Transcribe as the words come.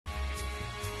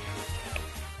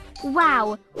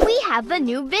Wow, we have a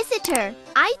new visitor.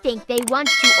 I think they want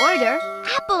to order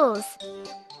apples.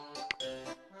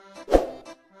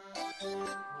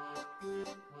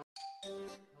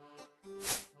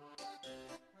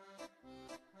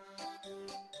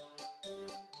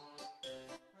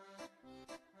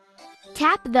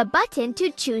 Tap the button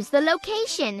to choose the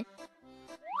location.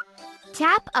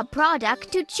 Tap a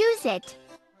product to choose it.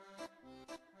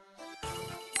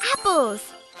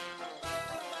 Apples.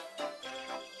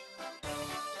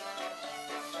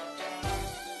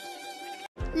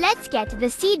 Let's get the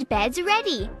seed beds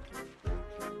ready.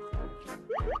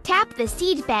 Tap the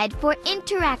seed bed for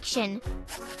interaction.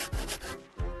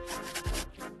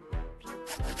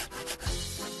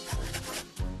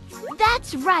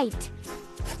 That's right.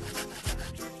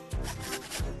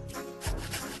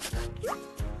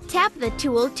 Tap the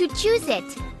tool to choose it.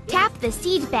 Tap the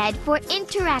seed bed for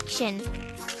interaction.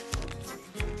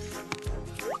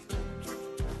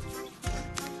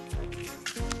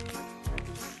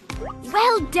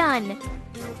 Well done!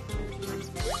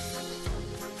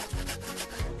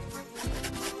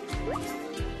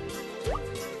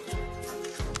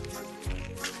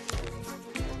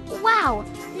 Wow!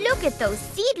 Look at those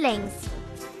seedlings!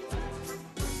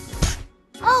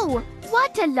 Oh,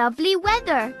 what a lovely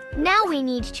weather! Now we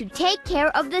need to take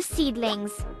care of the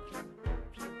seedlings.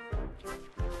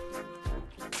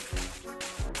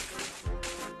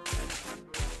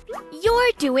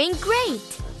 You're doing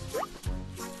great!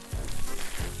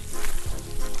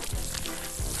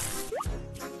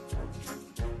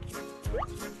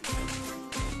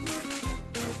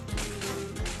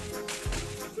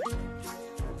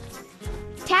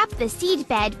 Tap the seed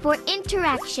bed for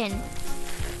interaction.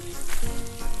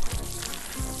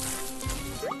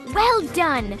 Well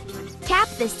done! Tap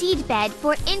the seed bed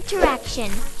for interaction.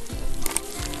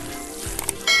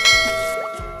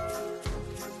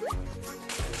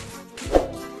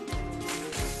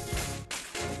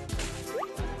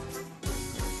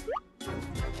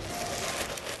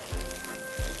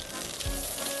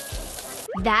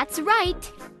 That's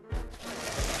right!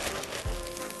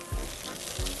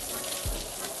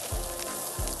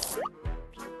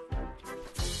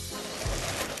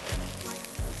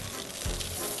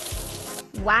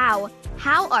 Wow,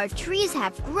 how our trees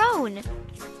have grown!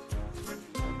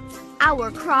 Our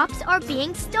crops are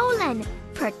being stolen.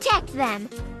 Protect them!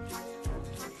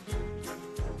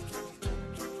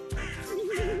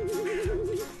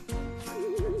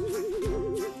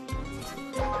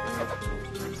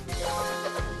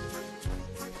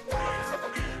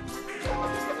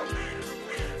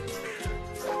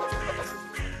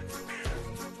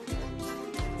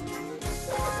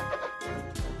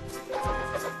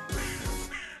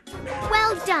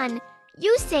 Well done!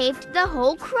 You saved the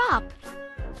whole crop.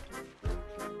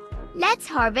 Let's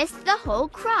harvest the whole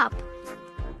crop.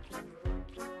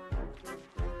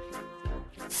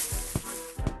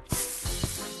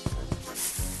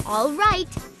 All right,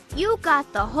 you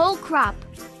got the whole crop.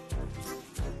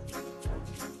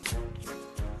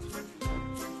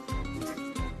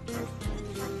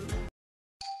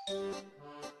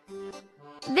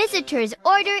 Visitor's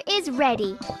order is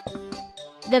ready.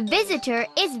 The visitor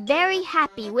is very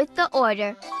happy with the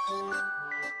order.